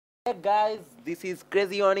Hey guys, this is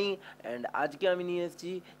Crazy Oni and আজকে আমি নিয়ে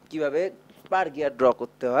এসেছি কিভাবে স্পার গিয়ার ড্র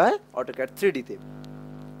করতে হয় অটোক্যাড 3D তে।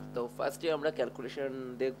 তো ফার্স্টে আমরা ক্যালকুলেশন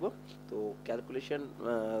দেখব। তো ক্যালকুলেশন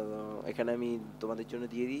এখানে আমি তোমাদের জন্য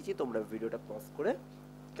দিয়ে দিয়েছি, তোমরা ভিডিওটা পজ করে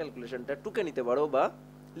ক্যালকুলেশনটা টুকে নিতে পারো বা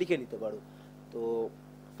লিখে নিতে পারো। তো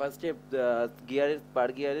ফার্স্টে গিয়ারের পার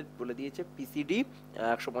গিয়ারের বলে দিয়েছে পিসিডি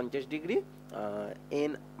 150 ডিগ্রি,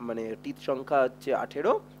 এন মানে টিথ সংখ্যা হচ্ছে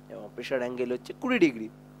 18 এবং প্রেশার অ্যাঙ্গেল হচ্ছে 20 ডিগ্রি।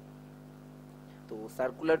 তো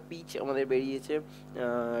সার্কুলার পিচ আমাদের বেরিয়েছে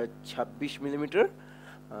 26 মিলিমিটার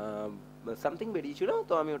সামথিং বেরিয়েছিল,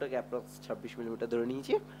 তো আমি ওটাকে অ্যাপ্রক্স 26 মিলিমিটার ধরে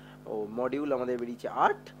নিয়েছি। ও মডিউল আমাদের বেরিয়েছে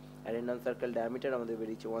 8, রেন্ডাম সার্কেল ডায়ামিটার আমাদের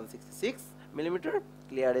বেরিয়েছে 166 মিলিমিটার,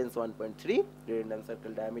 ক্লিয়ারেন্স 1.3, রেন্ডাম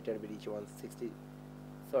সার্কেল ডায়ামিটার বেরিয়েছে 160,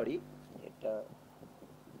 সরি এটা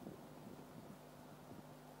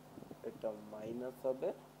এটা মাইনাস হবে,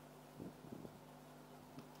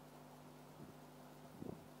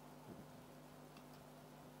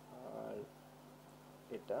 আর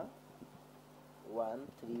এটা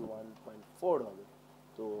 131.4 হবে।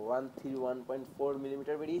 তো 131.4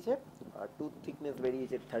 মিলিমিটার বেরিয়েছে, আর টুথ থিকনেস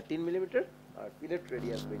বেরিয়েছে 13 মিলিমিটার, আর ফিলেট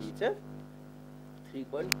রেডিয়াস বেরিয়েছে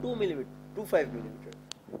 3.2 মিলিমিটার 25 মিলিমিটার।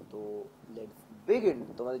 তো লেটস বিগিন।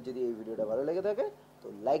 তোমাদের যদি এই ভিডিওটা ভালো লেগে থাকে তো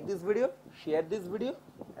like this video, share this video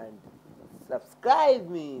and subscribe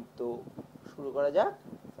me. তো শুরু করা যাক।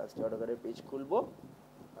 ফার্স্ট অটোক্যাডের পেজ খুলবো,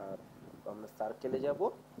 আর আমরা সার্কেলে যাব।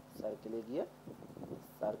 সার্কেলে গিয়ে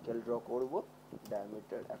সার্কেল ড্র করব,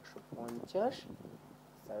 ডায়ামিটার 150,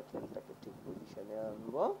 সার্কেলটাকে ঠিক পজিশনে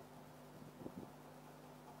আনবো।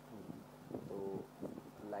 তো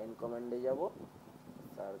লাইন কমান্ডে যাব,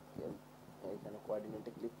 সার্কেল এখানে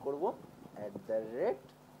কোঅর্ডিনেটে ক্লিক করব,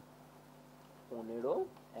 @15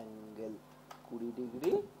 অ্যাঙ্গেল 20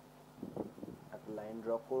 ডিগ্রি একটা লাইন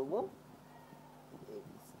ড্র করব।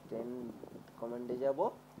 এক্সটেন্ড কমান্ডে যাব,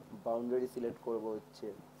 বাউন্ডারি সিলেক্ট করব হচ্ছে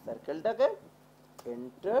সার্কেলটাকে,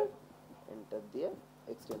 এন্টার এন্টার দিয়ে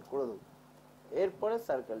এক্সটেন্ড করে দেবো। এরপরে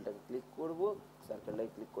সার্কেলটাকে ক্লিক করব,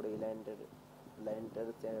 সার্কেলটাকে ক্লিক করে এই লাইনটার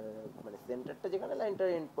মানে সেন্টারটা যেখানে, লাইনটার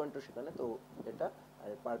এন্ড পয়েন্টও সেখানে। তো এটা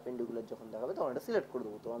আর পারপেন্ডিকুলার যখন দেখাবে তখন এটা সিলেক্ট করে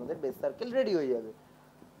দেবো, তো আমাদের বেস সার্কেল রেডি হয়ে যাবে।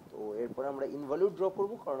 তো এরপরে আমরা ইনভলিউট ড্র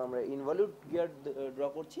করব, কারণ আমরা ইনভলিউট গিয়ার ড্র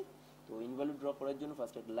করছি। তো ইনভলিউট ড্র করার জন্য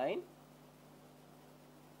ফার্স্ট একটা লাইন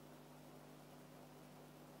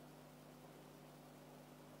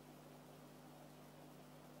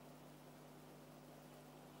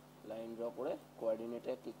ড্র করে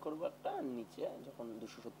কোঅর্ডিনেটে ক্লিক করবো একটা, আর নিচে যখন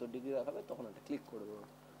 270 ডিগ্রি দেখাবে তখন এটা ক্লিক করব।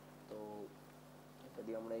 তো এটা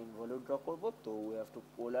দিয়ে আমরা ইনভলিউট ড্র করব। তো we have to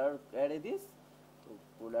polar array this. তো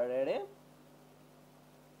পোলার অ্যারে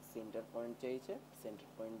সেন্টার পয়েন্ট চাইছে, সেন্টার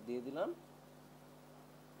পয়েন্ট দিয়ে দিলাম,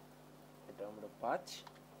 এটা আমরা 5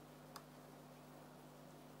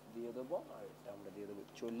 দিয়ে দেবো, আর এটা আমরা দিয়ে দেবো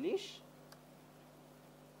 40।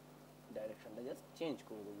 ডাইরেকশনটা জাস্ট চেঞ্জ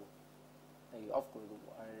করে দেবো, এই অফ করে দেবো।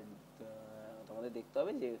 আর তোমাদের দেখতে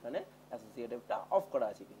হবে যে এখানে অ্যাসোসিয়েটিভটা অফ করা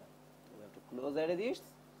আছে কিনা। তো একটু ক্লোজ অ্যারে দিস।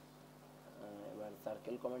 এবার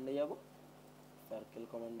সার্কেল কমান্ডে যাব, সার্কেল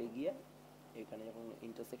কমান্ডে গিয়ে এখানে যখন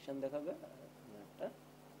ইন্টারসেকশন দেখাবে একটা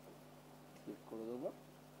ক্লিক করে দেবো।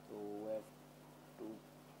 তো we have to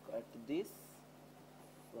cut this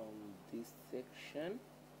from this section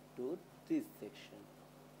to this section,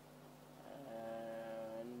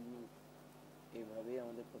 and এভাবেই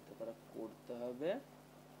আমাদের প্রত্যেকটা করতে হবে।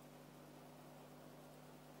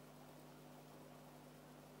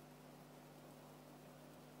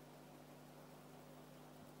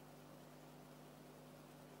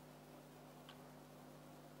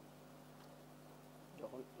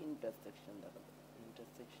 যখন ইন্টারসেকশন দেখাবে,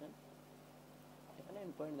 ইন্টারসেকশন এখানে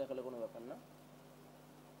এন্ড পয়েন্ট দেখালে কোনো ব্যাপার না।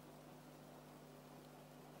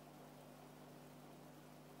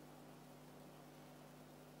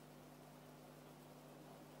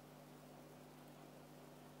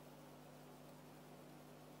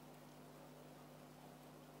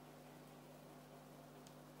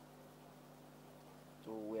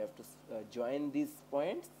 So we have to join these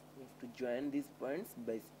points, we have to join these points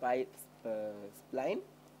by spline.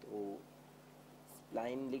 তো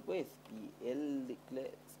স্প্লাইন লিখবো, SPL লিখলে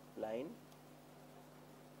স্প্লাইন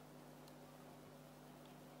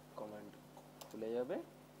কমান্ড খুলে যাবে।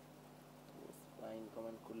 তো স্প্লাইন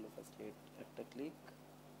কমান্ড খুললে ফার্স্ট একটা ক্লিক,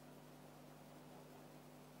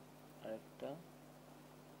 আরেকটা,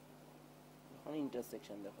 যখন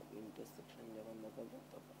ইন্টারসেকশন দেখাবে, ইন্টারসেকশন যখন দেখাবে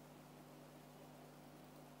তখন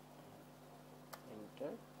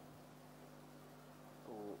এন্টার।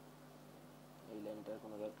 তো এই লাইনটার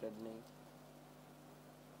কোনো দরকার নেই,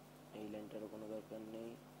 এই লাইনটারও কোনো দরকার নেই,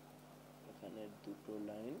 এখানে দুটো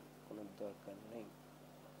লাইন কোনো দরকার নেই।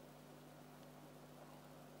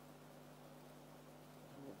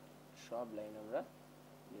 সব লাইন আমরা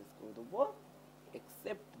ইরেজ করে দেবো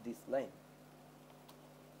এক্সেপ্ট দিস লাইন।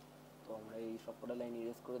 তো আমরা এই সবকটা লাইন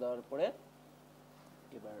ইরেজ করে দেওয়ার পরে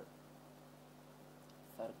এবার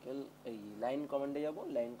সার্কেল এই লাইন কমান্ডে যাব।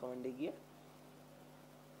 লাইন কমান্ডে গিয়ে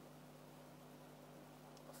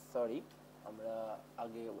আমরা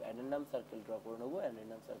আগে অ্যাডেন্ডাম সার্কেল ড্র করে নেবো।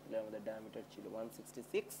 অ্যাডেন্ডাম সার্কেলে আমাদের ডায়ামিটার ছিল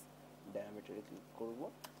 166, ডায়ামিটারে ক্লিক করব,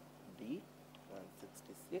 ডি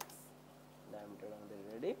 166 ডায়ামিটার আমাদের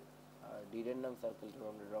রেডি। আর ডিরেন্ডাম সার্কেলটা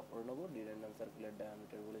আমরা ড্র করে নেবো। ডিরেন্ডাম সার্কেলের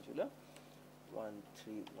ডায়ামিটার বলেছিল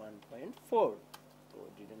 131.4। তো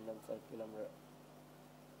ডিরেন্ডাম সার্কেল আমরা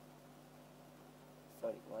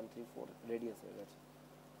 134 রেডিয়াস হয়ে গেছে।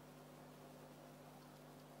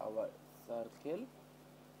 আবার সার্কেল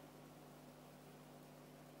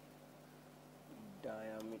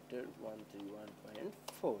ডায়ামিটার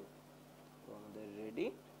 131.4 তো আমাদের রেডি।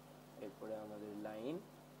 এরপরে আমাদের লাইন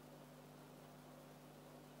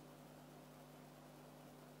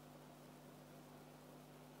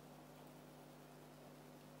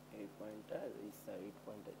এই পয়েন্টটা এই সাইড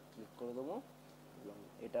পয়েন্টে ক্লিক করে দেবো এবং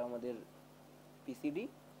এটা আমাদের পিসিডি।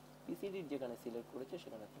 পিসিডির যেখানে সিলেক্ট করেছে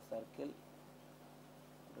সেখানে একটা সার্কেল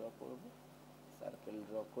ড্র করব। সার্কেল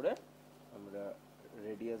ড্র করে আমরা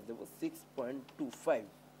রেডিয়াস দেব 6.25,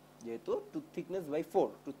 যেহেতু tooth thickness by 4,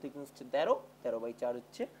 tooth thickness হচ্ছে 13, 13 বাই 4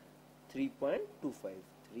 হচ্ছে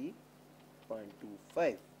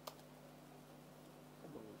 3.25।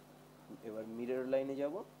 এবং এবার মিরর লাইনে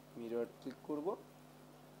যাব। মিরর ক্লিক করব,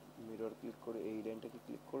 মিরর ক্লিক করে এই লাইনটাকে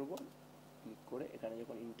ক্লিক করব। ক্লিক করে এখানে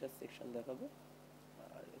যখন ইন্টারসেকশন দেখাবে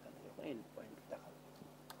আর এখানে যখন এন্ড পয়েন্ট দেখাবে,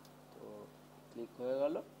 তো ক্লিক হয়ে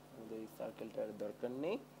গেল। আমাদের এই সার্কেলটার দরকার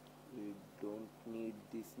নেই। We don't need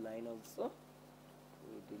this line also.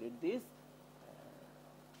 We delete this.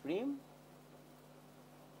 Trim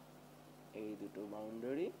এই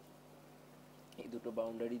দুটো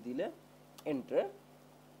বাউন্ডারি দিলে এন্টার।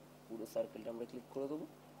 পুরো সার্কেলটা আমরা ক্লিক করে দেবো।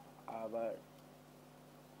 আবার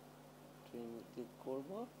ট্রিম ক্লিক করব,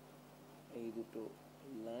 এই দুটো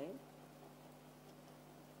লাইন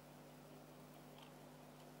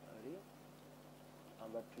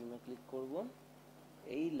আবার ট্রিমে ক্লিক করব,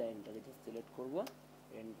 এই লাইনটাকে জাস্ট সিলেক্ট করব,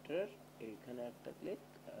 এন্টার, এইখানে একটা ক্লিক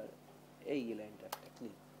আর এই লাইনটা একটা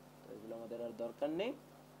ক্লিক। তো এগুলো আমাদের আর দরকার নেই।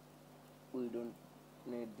 We don't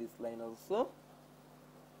need this line also.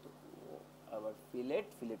 তো আবার ফিলেট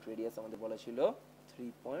রেডিয়াস আমাদের বলা ছিল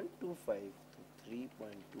 3.25, তো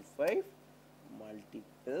 3.25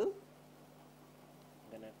 মাল্টিপল,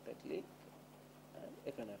 এখানে একটা ক্লিক আর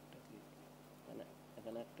এখানে একটা ক্লিক,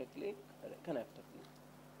 এখানে একটা ক্লিক আর এখানে একটা ক্লিক।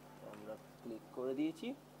 তো আমরা ক্লিক করে দিয়েছি।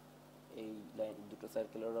 এই লাইন দুটো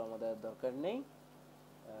সার্কেলেরও আমাদের দরকার নেই।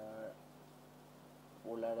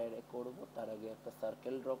 পোলার অ্যারে করব, তার আগে একটা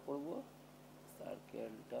সার্কেল ড্র করব।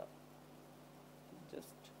 সার্কেলটা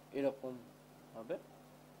জাস্ট এরকম হবে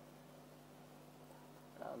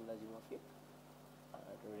আন্দাজি মাফিক।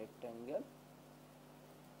 আর রেক্ট্যাঙ্গেল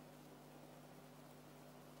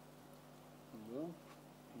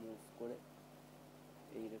মুভ করে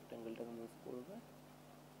এই রেক্ট্যাঙ্গেলটাকে মুভ করবে।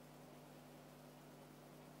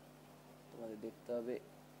 তোমাদের দেখতে হবে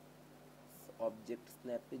অবজেক্ট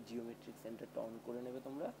স্ন্যাপে জিওমেট্রিক সেন্টারটা অন করে নেবে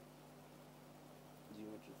তোমরা।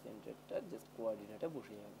 জিওমেট্রিক সেন্টারটা জাস্ট কোঅর্ডিনেটে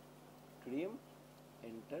বসে যাবে। ট্রিম,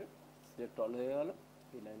 এন্টার, সিলেক্ট অল হয়ে গেল।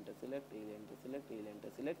 এই লাইনটা সিলেক্ট, এই লাইনটা সিলেক্ট, এই লাইনটা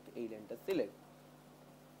সিলেক্ট, এই লাইনটা সিলেক্ট।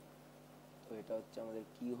 তো এটা হচ্ছে আমাদের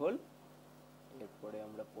কি হোল। এরপরে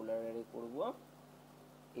আমরা পোলার অ্যারে করব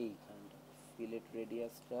এইখানটা। ফিলেট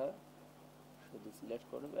রেডিয়াসটা শুধু সিলেক্ট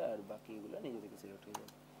করবে আর বাকিগুলো নিজে থেকে সিলেক্ট হয়ে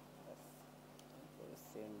যাবে। তারপরে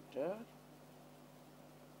সেন্টার,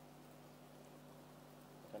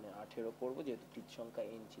 এখানে 18 করব যেহেতু টিচ সংখ্যা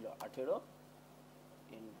n ছিল 18।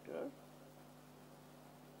 এন্টার,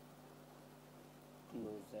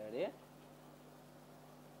 ক্লোজ অ্যারে,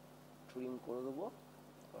 ট্রিম করে দেবো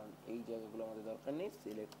কারণ এই জায়গাগুলো আমাদের দরকার নেই।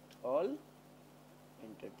 সিলেক্ট অল,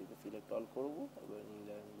 এন্টার টিপে সিলেক্ট অল করব। এবার এই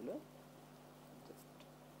লাইনগুলো জাস্ট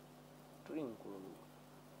ট্রিম করে দেবো।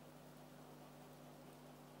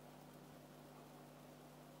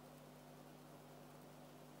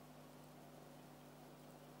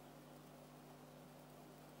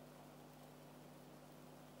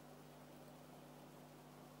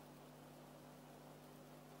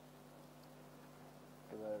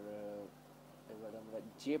 এবার আমরা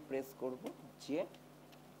জে প্রেস করব, J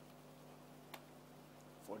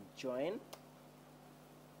for join,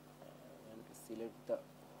 and select the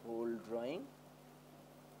whole drawing.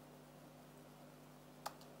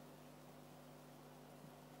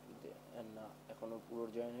 না এখনো পুরো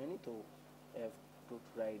জয়েন হয়নি, তো have to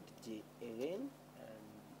write J again and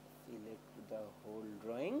select the whole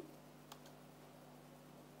drawing.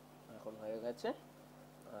 এখন হয়ে গেছে,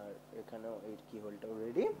 আর এখানেও এই কি হোলটাও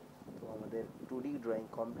রেডি। তো আমাদের 2D ড্রয়িং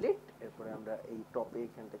কমপ্লিট। এরপরে আমরা এই টপে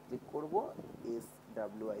এখানটা ক্লিক করব,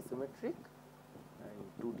 SW isometric, and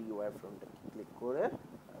 2D wire ফ্রমটা click করে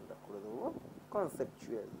আমরা করে দেবো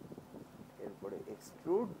কনসেপচুয়াল। এরপরে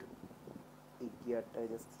এক্সট্রুড, এই গিয়ারটা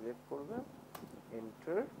জাস্ট সিলেক্ট করবে,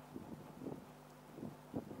 এন্টার,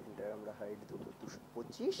 এন্টার আমরা হাইট দেবো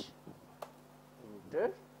 225, এন্টার।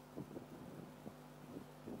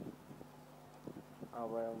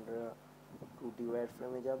 আবার আমরা 2D ওয়্যার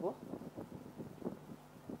ফ্রেমে যাব,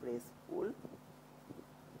 প্রেস পুল,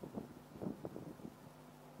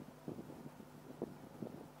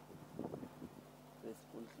 প্রেস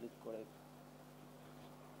পুল ক্লিক করে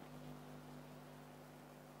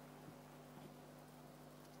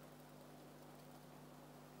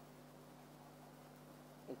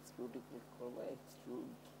এক্সট্রুডে ক্লিক করব, এক্সট্রুড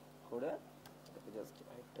করে এটাকে জাস্ট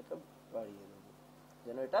হাইটটাকে বাড়িয়ে দেব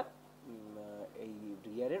যেন এটা এই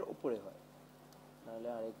রিয়ারের উপরে হয়, নাহলে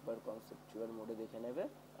আরেকবার কনসেপচুয়াল মোডে দেখে নেবে।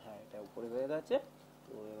 হ্যাঁ, এটা উপরে হয়ে গেছে।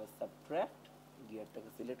 তো এবার সাবট্রাক্ট, গিয়ারটাকে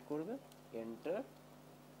সিলেক্ট করবে, এন্টার,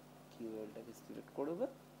 কিউএলটাকে সিলেক্ট করবে,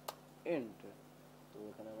 এন্টার। তো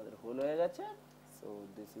এখানে আমাদের হোল হয়ে গেছে। So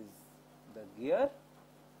this is the gear.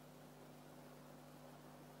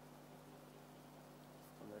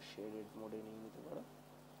 আমরা শেডেড মোডে নিয়ে নিতে পারো,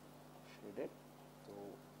 শেডেড। তো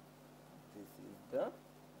দিস ইজ দ্য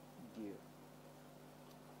গিয়ার।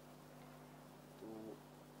 তো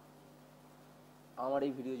আমার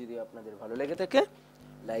এই ভিডিও যদি আপনাদের ভালো লেগে থাকে,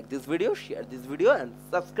 like this video, share this video and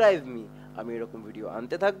subscribe me. আমি এরকম ভিডিও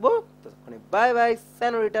আনতে থাকবো। ততক্ষণে বাই বাই,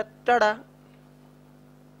 সেনোরিটা, টাটা।